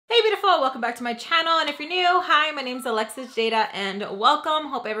Hey beautiful, welcome back to my channel, and if you're new, hi, my name is Alexisjayda and welcome.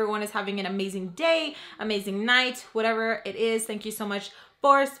 Hope everyone is having an amazing day, amazing night, whatever it is. Thank you so much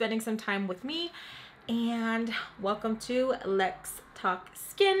for spending some time with me and welcome to Let's Talk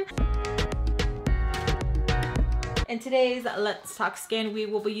Skin. In today's Let's Talk Skin, we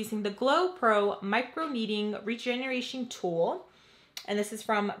will be using the GloPro Microneedling Regeneration Tool. And this is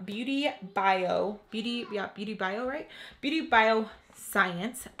from BeautyBio. BeautyBio, right? BeautyBio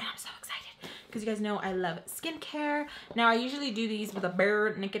Science. And I'm so excited because you guys know I love skincare. Now I usually do these with a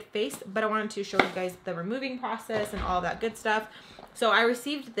bare naked face, but I wanted to show you guys the removing process and all that good stuff. So I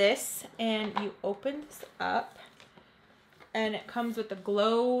received this and you open this up and it comes with the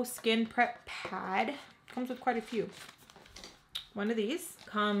Glow Skin Prep Pad. It comes with quite a few. One of these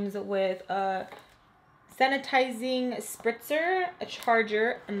comes with a sanitizing spritzer, a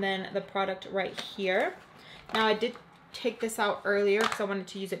charger, and then the product right here. Now I did take this out earlier because I wanted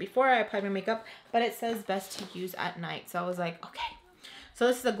to use it before I applied my makeup, but it says best to use at night. So I was like, okay. So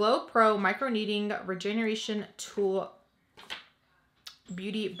this is the GloPro Microneedling Regeneration Tool,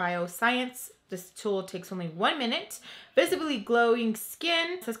 BeautyBio Science. This tool takes only 1 minute. Visibly glowing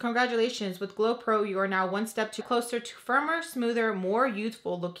skin. It says, congratulations, with GloPro, you are now one step closer to firmer, smoother, more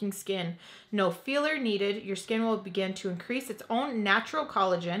youthful looking skin. No filler needed. Your skin will begin to increase its own natural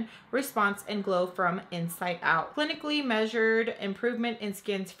collagen response and glow from inside out. Clinically measured improvement in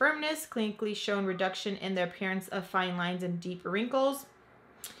skin's firmness. Clinically shown reduction in the appearance of fine lines and deep wrinkles.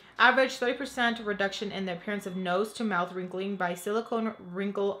 Average 30% reduction in the appearance of nose to mouth wrinkling by silicone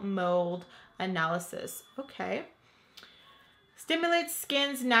wrinkle mold analysis. Okay. Stimulates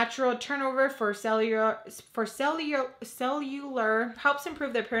skin's natural turnover for cellular, helps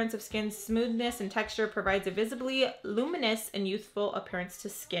improve the appearance of skin's smoothness and texture, provides a visibly luminous and youthful appearance to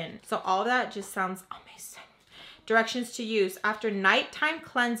skin. So all that just sounds amazing. Directions to use. After nighttime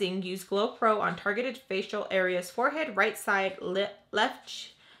cleansing, use GloPro on targeted facial areas: forehead, right side, left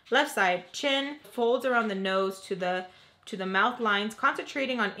side, chin, folds around the nose to the mouth lines,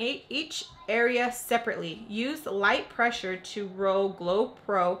 concentrating on each area separately. Use light pressure to roll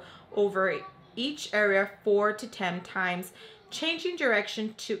GloPro over each area 4 to 10 times, changing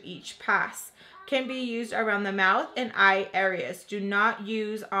direction to each pass. Can be used around the mouth and eye areas. Do not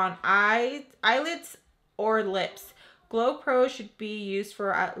use on eyelids or lips. GloPro should be used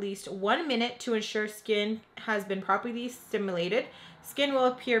for at least 1 minute to ensure skin has been properly stimulated. Skin will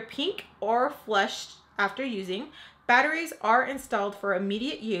appear pink or flushed after using. Batteries are installed for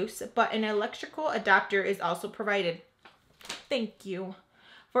immediate use, but an electrical adapter is also provided. Thank you.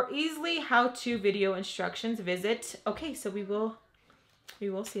 For easily how-to video instructions, visit. Okay, so we will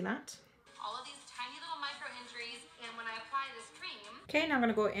see that. All of these tiny little micro injuries, and when I apply this cream. Okay, now I'm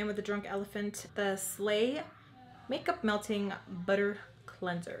gonna go in with the Drunk Elephant, the Slay Makeup Melting Butter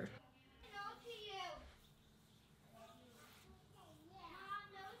Cleanser.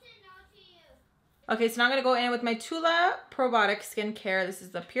 Okay, so now I'm going to go in with my Tula Probiotic Skincare. This is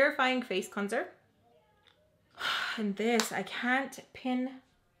the Purifying Face Cleanser. And this, I can't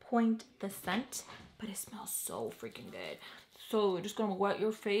pinpoint the scent, but it smells so freaking good. So we're just going to wet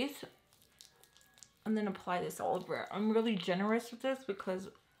your face and then apply this all over it. I'm really generous with this because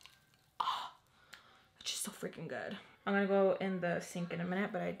it's just so freaking good. I'm going to go in the sink in a minute,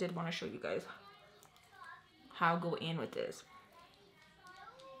 but I did want to show you guys how I go in with this.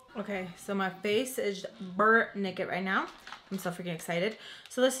 Okay, so my face is burnt naked right now. I'm so freaking excited.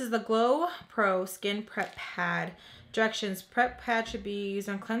 So this is the GloPro Skin Prep Pad. Directions: prep pad should be used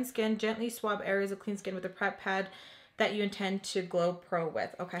on cleansed skin. Gently swab areas of clean skin with the prep pad that you intend to GloPro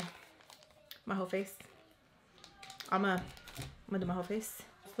with. Okay, my whole face. I'm gonna do my whole face.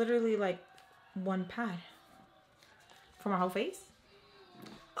 It's literally like one pad for my whole face.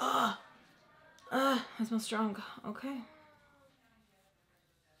 That smells strong. Okay.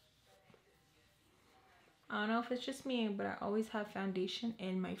 I don't know if it's just me, but I always have foundation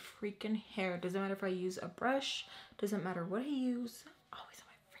in my freaking hair. Doesn't matter if I use a brush. Doesn't matter what I use. Always in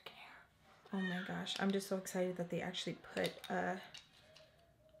my freaking hair. Oh my gosh. I'm just so excited that they actually put a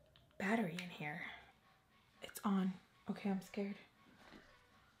battery in here. It's on. Okay, I'm scared.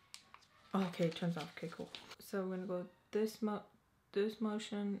 Oh, okay, it turns off. Okay, cool. So we're gonna go this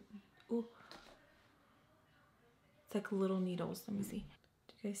motion. Ooh. It's like little needles. Let me see.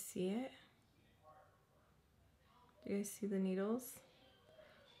 Do you guys see it? Do you guys see the needles?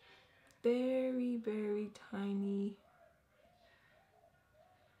 Very, very tiny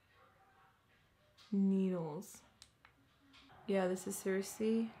needles. Yeah, this is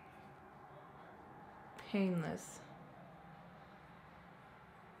seriously painless.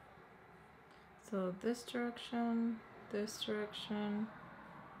 So this direction,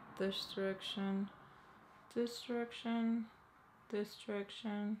 this direction, this direction, this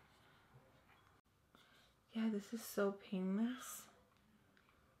direction. Yeah, this is so painless.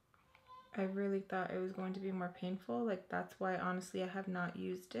 I really thought it was going to be more painful. Like, that's why honestly I have not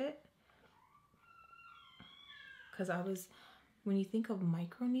used it. Because when you think of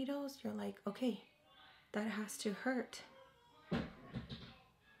micro needles, you're like, okay, that has to hurt. Is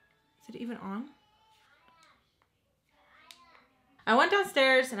it even on? I went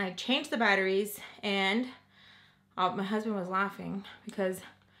downstairs and I changed the batteries, and my husband was laughing because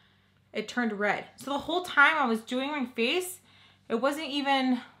it turned red. So the whole time I was doing my face, it wasn't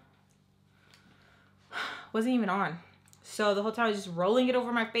even on. So the whole time I was just rolling it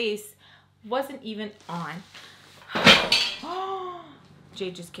over my face, wasn't even on.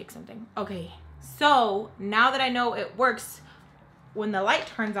 Jade just kicked something. Okay, so now that I know it works when the light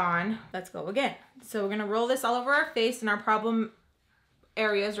turns on, let's go again. So we're gonna roll this all over our face and our problem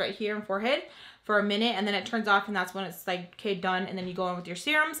areas right here and forehead for a minute, and then it turns off, and that's when it's like, okay, done. And then you go in with your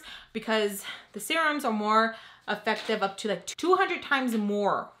serums, because the serums are more effective, up to like 200 times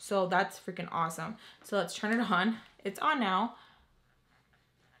more. So that's freaking awesome. So let's turn it on. It's on now.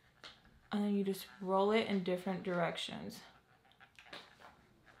 And then you just roll it in different directions.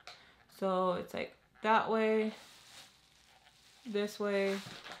 So it's like that way, this way,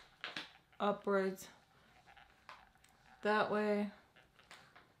 upwards, that way,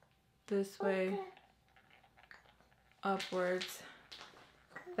 this way, upwards,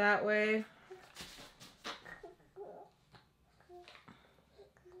 that way.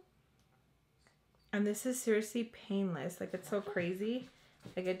 And this is seriously painless. Like, it's so crazy.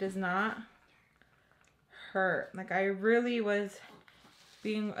 Like, it does not hurt. Like, I really was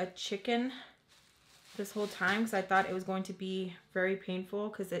being a chicken this whole time because I thought it was going to be very painful,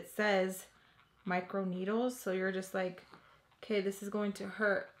 because it says micro needles. So you're just like, okay, this is going to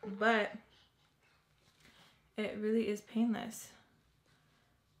hurt, but it really is painless.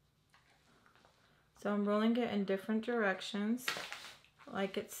 So I'm rolling it in different directions,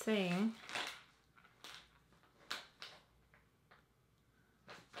 like it's saying.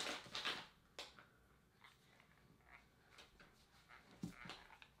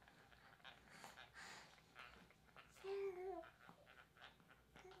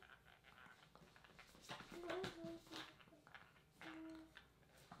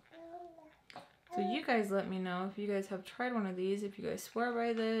 So you guys let me know if you guys have tried one of these, if you guys swear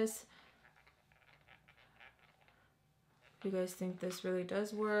by this, if you guys think this really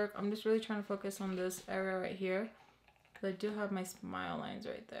does work. I'm just really trying to focus on this area right here, because I do have my smile lines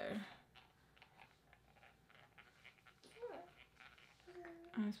right there.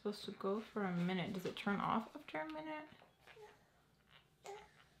 I'm supposed to go for a minute. Does it turn off after a minute?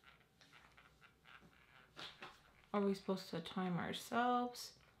 Are we supposed to time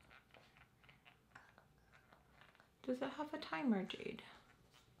ourselves? Does it have a timer, Jade?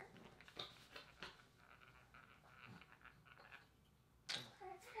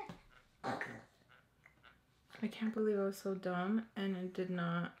 I can't believe I was so dumb and it did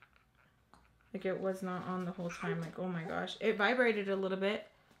not, like, it was not on the whole time. Like, oh my gosh. It vibrated a little bit,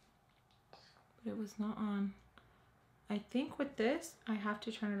 but it was not on. I think with this, I have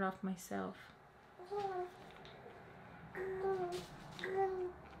to turn it off myself.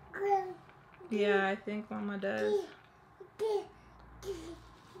 Yeah, I think Mama does.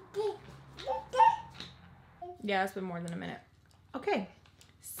 Yeah, it's been more than a minute. Okay,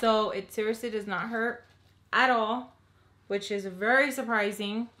 so it seriously does not hurt at all, which is very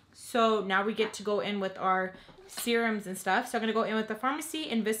surprising. So now we get to go in with our serums and stuff. So I'm gonna go in with the Pharmacy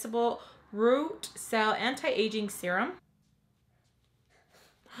Invisible Root Cell Anti-Aging Serum.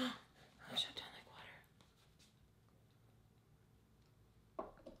 Shut down like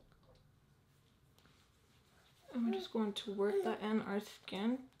water. I'm just going to work that in our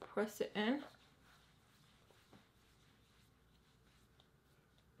skin, press it in.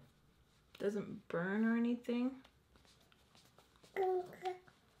 Doesn't burn or anything.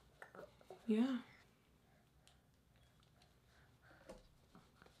 Yeah.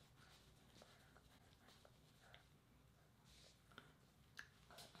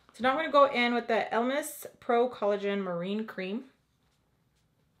 So now I'm going to go in with the Elmis Pro Collagen Marine Cream.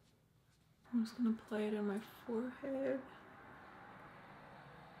 I'm just going to apply it on my forehead.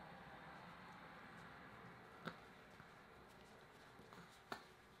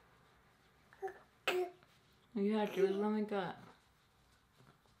 You have to, it's really good.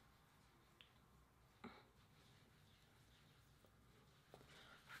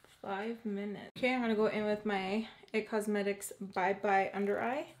 Five minutes. Okay, I'm gonna go in with my It Cosmetics Bye Bye Under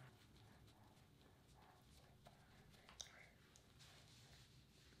Eye.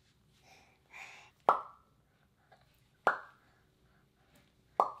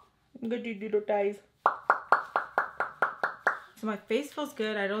 Good little guys. So my face feels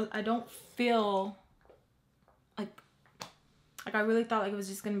good. I don't feel like I really thought like it was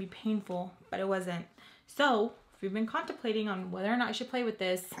just gonna be painful, but it wasn't. So if you've been contemplating on whether or not you should play with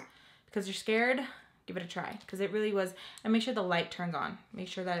this because you're scared, give it a try, because it really was. And make sure the light turns on. Make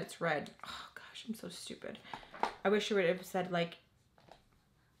sure that it's red. Oh gosh, I'm so stupid. I wish it would have said like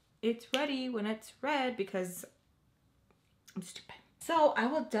it's ready when it's red, because I'm stupid. So I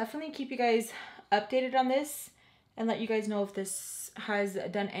will definitely keep you guys updated on this and let you guys know if this has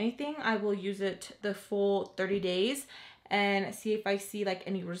done anything. I will use it the full 30 days and see if I see like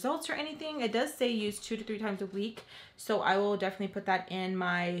any results or anything. It does say use 2 to 3 times a week, so I will definitely put that in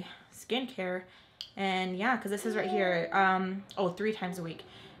my skincare. And yeah, because it says right here, 3 times a week.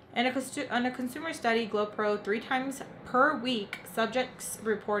 And on a consumer study, GloPro 3 times per week, subjects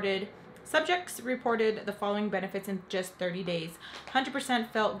reported the following benefits in just 30 days. 100%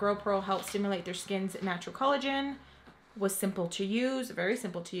 felt GloPro helped stimulate their skin's natural collagen, was simple to use, very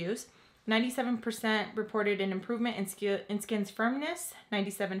simple to use. 97% reported an improvement in skin's firmness.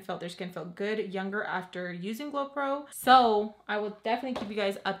 97% felt their skin felt good, younger after using GloPro. So I will definitely keep you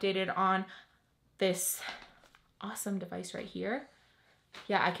guys updated on this awesome device right here.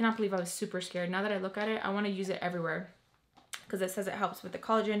 Yeah, I cannot believe I was super scared. Now that I look at it, I want to use it everywhere, because it says it helps with the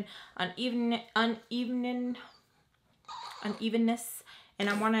collagen unevenness, and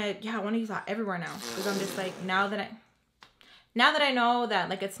I want to use that everywhere now, because I'm just like, now that I know that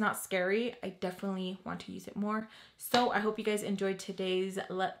like it's not scary, I definitely want to use it more. So I hope you guys enjoyed today's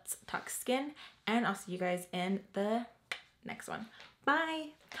Let's Talk Skin, and I'll see you guys in the next one. Bye.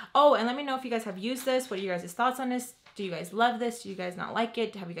 Oh, and let me know if you guys have used this. What are you guys' thoughts on this? Do you guys love this? Do you guys not like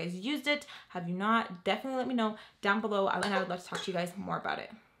it? Have you guys used it? Have you not? Definitely let me know down below, and I would love to talk to you guys more about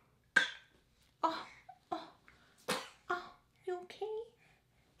it. Oh, you okay?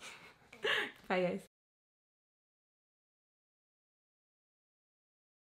 Bye, guys.